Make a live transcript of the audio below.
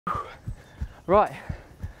Right.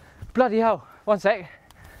 Bloody hell. One sec.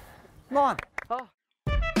 Come on. Oh.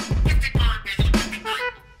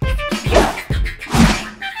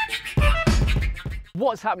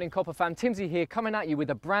 What's happening, Copper fam? Timsy here, coming at you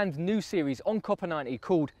with a brand new series on Copper 90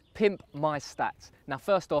 called Pimp My Stats. Now,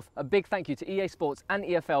 first off, a big thank you to EA Sports and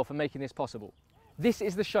EFL for making this possible. This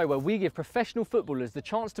is the show where we give professional footballers the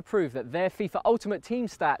chance to prove that their FIFA Ultimate Team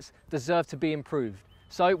stats deserve to be improved.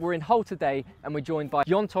 So we're in Hull today and we're joined by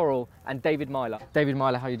Jon Toral and David Meyler. David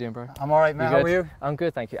Meyler, how you doing, bro? I'm all right, mate. How are you? I'm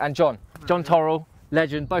good, thank you. And Jon Toral,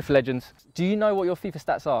 legend, both legends. Do you know what your FIFA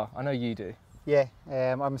stats are? I know you do. Yeah,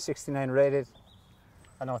 I'm a 69 rated.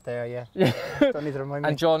 I know what they are, yeah. Don't need to remind me.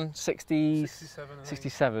 And Jon,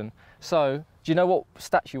 67. So, do you know what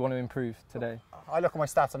stats you want to improve today? I look at my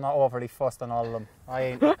stats, I'm not overly fussed on all of them. I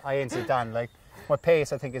ain't Zidane. Like, my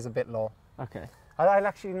pace, I think, is a bit low. Okay. I'm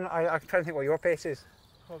trying to think what your pace is.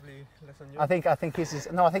 Probably less than you. I think his is,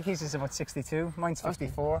 no, I think his is about 62. Mine's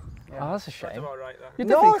 54. Yeah. Oh, that's a shame. That's about right there. You're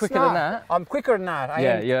definitely quicker than that. I'm quicker than that.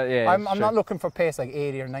 I'm not looking for pace like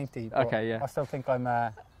 80 or 90. But okay, yeah. I still think I'm,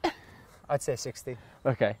 I'd say 60.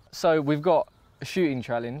 Okay, so we've got a shooting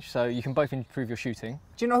challenge, so you can both improve your shooting.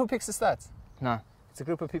 Do you know who picks the stats? No. It's a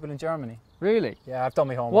group of people in Germany. Really? Yeah, I've done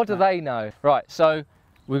my homework. What do they know? Right, so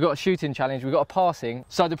we've got a shooting challenge, we've got a passing.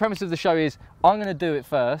 So the premise of the show is I'm going to do it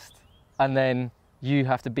first, and then you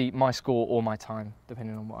have to beat my score or my time,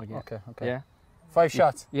 depending on what I get. Okay. Yeah? 5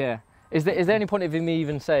 shots? Yeah. Is there any point of me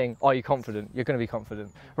even saying, are you confident? You're going to be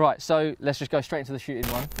confident. Right, so let's just go straight into the shooting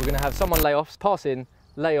one. We're going to have someone lay off, pass in,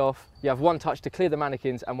 lay off. You have 1 touch to clear the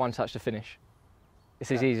mannequins and 1 touch to finish.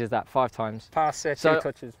 It's as easy as that, 5 times. Pass, 2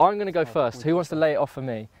 touches. I'm going to go first. Who wants to lay it off for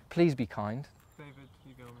me? Please be kind. David,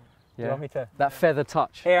 you go, mate. Yeah. You want me to? That feather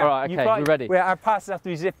touch. Yeah. All right, okay, we're ready. Wait, our passes have to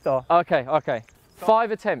be zipped though. Okay.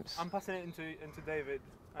 5 attempts. I'm passing it into David.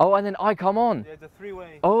 Oh, and then I come on. Yeah, the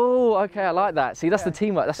 3-way. Oh, okay, I like that. See, that's the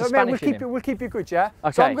teamwork. That's the Spanish in him. We'll keep you good, yeah?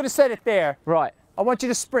 Okay. So I'm going to set it there. Right. I want you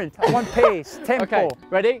to sprint. I want pace, tempo. Okay,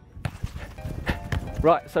 ready?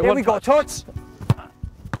 Right, so here we go, touch.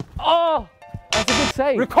 Oh, that's a good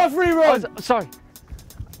save. Recovery run. Oh, sorry.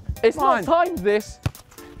 It's not timed, this.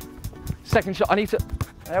 Second shot, I need to...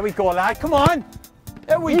 There we go, lad, come on.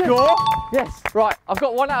 There we go. Yes, right, I've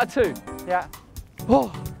got 1 out of 2. Yeah.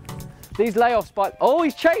 Oh, these layoffs, but... Oh,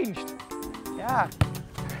 he's changed. Yeah.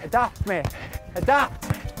 Adapt, mate. Adapt.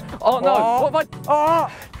 Oh, no. Oh. What have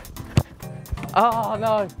I... Oh,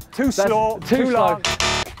 no. Too slow, too long.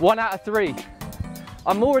 1 out of 3.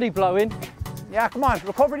 I'm already blowing. Yeah, come on.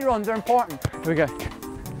 Recovery runs are important. Here we go.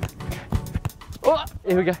 Oh,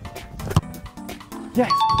 here we go.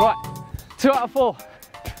 Yes, right. 2 out of 4.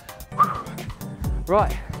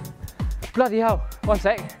 Right. Bloody hell. 1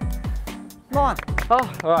 sec. Come on.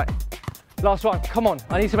 Oh, all right. Last one. Come on.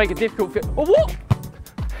 I need to make it difficult. Oh, what?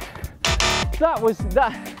 That was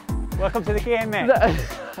that. Welcome to the game, mate.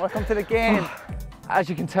 Welcome to the game. As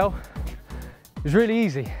you can tell, it was really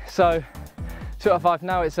easy. So 2 out of 5.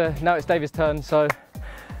 Now it's David's turn. So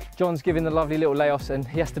Jon's giving the lovely little layoffs, and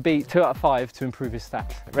he has to beat 2 out of 5 to improve his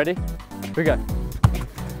stats. Ready? Here we go.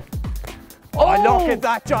 Oh, look at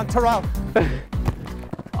that, Jon Toral.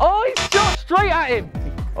 Oh, he's shot straight at him.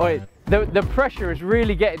 Oh, wait, the pressure is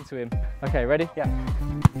really getting to him. Okay, ready? Yeah.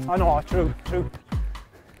 I know, true.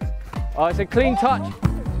 Oh, it's a clean touch.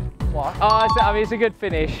 What? Oh, it's a good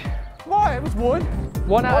finish. What? It was 1.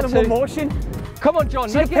 1 out of 2. Motion. Come on,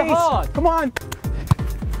 Jon, make it hard. Come on.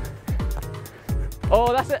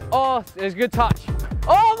 Oh, that's it. Oh, it's a good touch.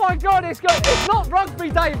 Oh my God, it's good. It's not rugby,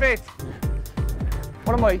 David.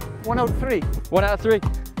 What am I? 1 out of 3. 1 out of 3.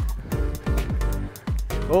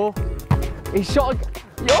 Oh, he shot.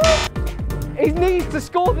 Oh, he needs to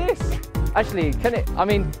score this. Actually, can it? I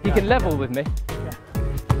mean, he can level with me. Yeah.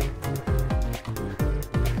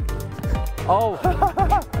 Oh.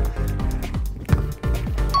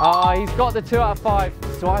 Oh, he's got the 2 out of 5.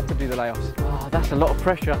 So I have to do the layoffs. Oh, that's a lot of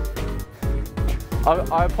pressure.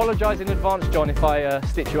 I apologise in advance, Jon, if I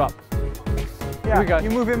stitch you up. Yeah, here we go.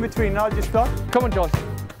 You move in between, I'll just stop. Come on, Jon.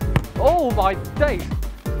 Oh my days.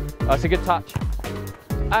 That's a good touch.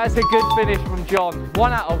 That's a good finish from Jon.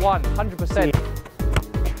 1 out of 1, 100%.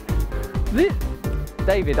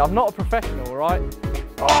 David, I'm not a professional, all right?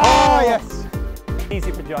 Oh, yes.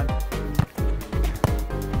 Easy for Jon.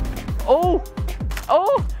 Oh.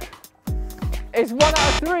 It's 1 out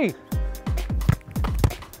of 3.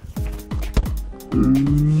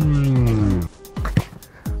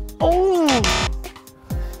 Oh!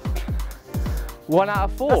 1 out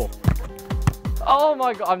of 4. Oh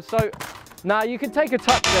my God, I'm so... Now you can take a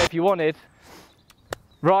touch there if you wanted.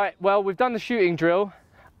 Right, well, we've done the shooting drill.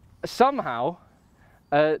 Somehow,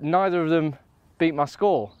 neither of them beat my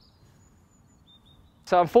score.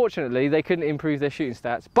 So unfortunately, they couldn't improve their shooting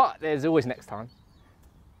stats, but there's always next time.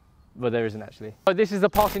 Well, there isn't actually. So this is the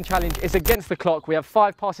passing challenge. It's against the clock. We have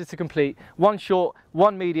 5 passes to complete. 1 short,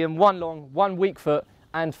 1 medium, 1 long, 1 weak foot,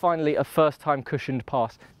 and finally a first-time cushioned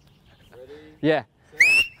pass. Ready? Yeah. Set,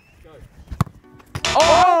 go.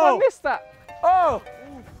 Oh! I missed that. Oh!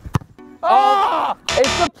 Oh!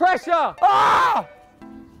 It's the pressure. Ah!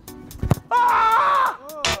 Ah!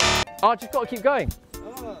 Oh, I just got to keep going.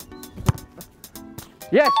 Ah.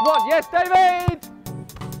 Yes, 1. Yes, David.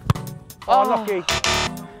 Oh, lucky.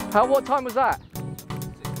 What time was that?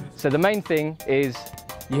 So the main thing is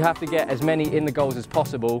you have to get as many in the goals as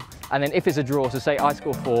possible, and then if it's a draw, so say I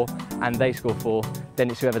score 4 and they score 4,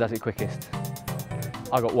 then it's whoever does it quickest.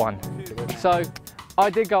 I got 1. So I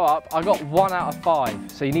did go up. I got 1 out of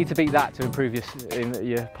 5. So you need to beat that to improve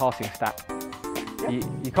your passing stat. Yeah.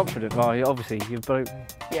 You're confident, well, obviously you've broke.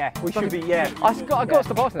 Yeah, we should be. Yeah. I got us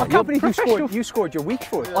the pass now. I can't believe you scored your weak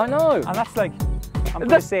foot. I know. And that's like, I'm going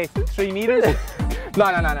to say 3 meters. No,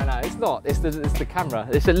 it's not. It's the camera.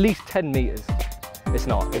 It's at least 10 meters. It's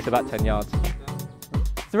not. It's about 10 yards.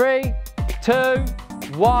 3, 2,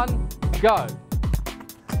 1, go.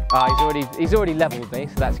 He's already leveled me,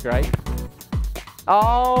 so that's great.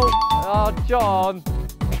 Oh, John.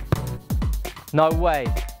 No way.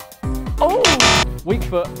 Oh, weak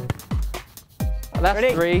foot. That's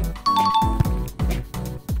Ready? 3.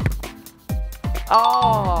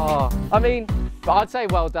 Oh, I mean, I'd say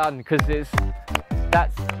well done because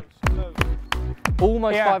that's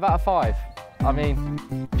almost 5 out of 5. I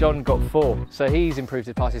mean, John got 4, so he's improved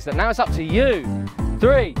his passing stat. Now it's up to you.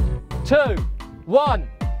 3, 2, 1,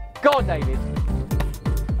 go, David.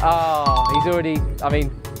 He's already, I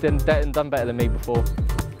mean, done better than me before.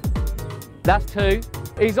 That's 2.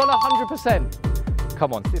 He's on 100%.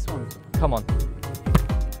 Come on. This one. Come on.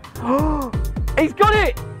 He's got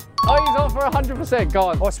it! Oh, he's on for 100%. Go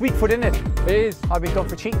on. Oh, it's weak foot, isn't it? It is. I've been done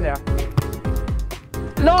for cheating there.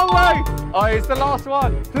 No way! Oh, it's the last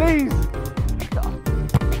one. Please.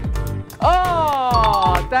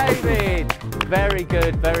 Oh, David. Very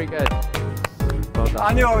good, very good. Well done.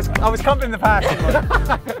 I knew I was confident in the passing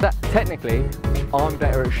one. Technically, I'm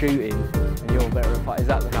better at shooting and you're better at fighting. Is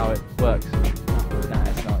that how it works? Nah,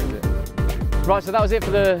 it's not, is it? Right, so that was it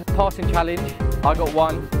for the passing challenge. I got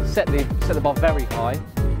 1, set the bar very high.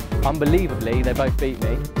 Unbelievably, they both beat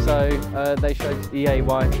me. So they showed EA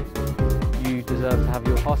why you deserve to have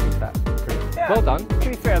your passing stat improved. Yeah. Well done. To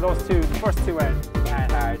be fair, the first 2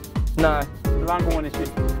 aren't hard. No. The longer one is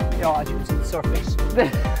just, as you can see, the surface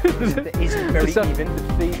isn't very even.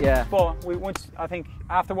 Yeah. But I think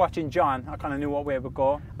after watching John, I kind of knew what way it would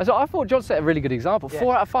go. So I thought John set a really good example. Yeah.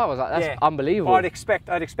 4 out of 5. I was like, that's unbelievable. I'd expect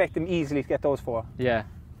them easily to get those 4. Yeah.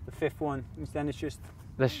 The 5th one, then it's just.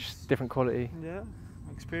 That's just different quality. Yeah,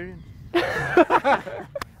 experience.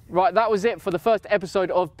 Right, that was it for the first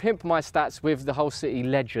episode of Pimp My Stats with the Hull City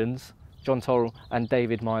legends, Jon Toral and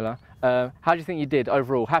David Meyler. How do you think you did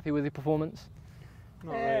overall? Happy with your performance?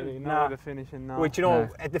 Not really, not with the finishing now. Which,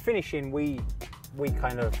 at the finishing, we were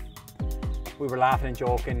laughing and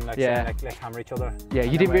joking, like saying, like, let's hammer each other. Yeah,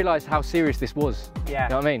 you didn't realise how serious this was. Yeah. You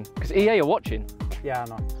know what I mean? Because EA are watching. Yeah, I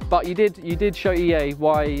know. But you did show EA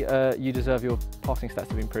why you deserve your passing stats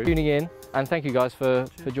to be improved. Tuning in, and thank you guys for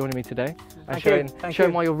joining me today and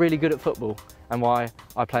showing why you're really good at football and why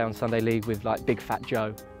I play on Sunday League with like Big Fat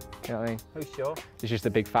Joe. You know what I mean? Who's Joe? It's just a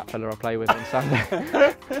big fat fella I play with on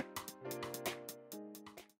Sunday.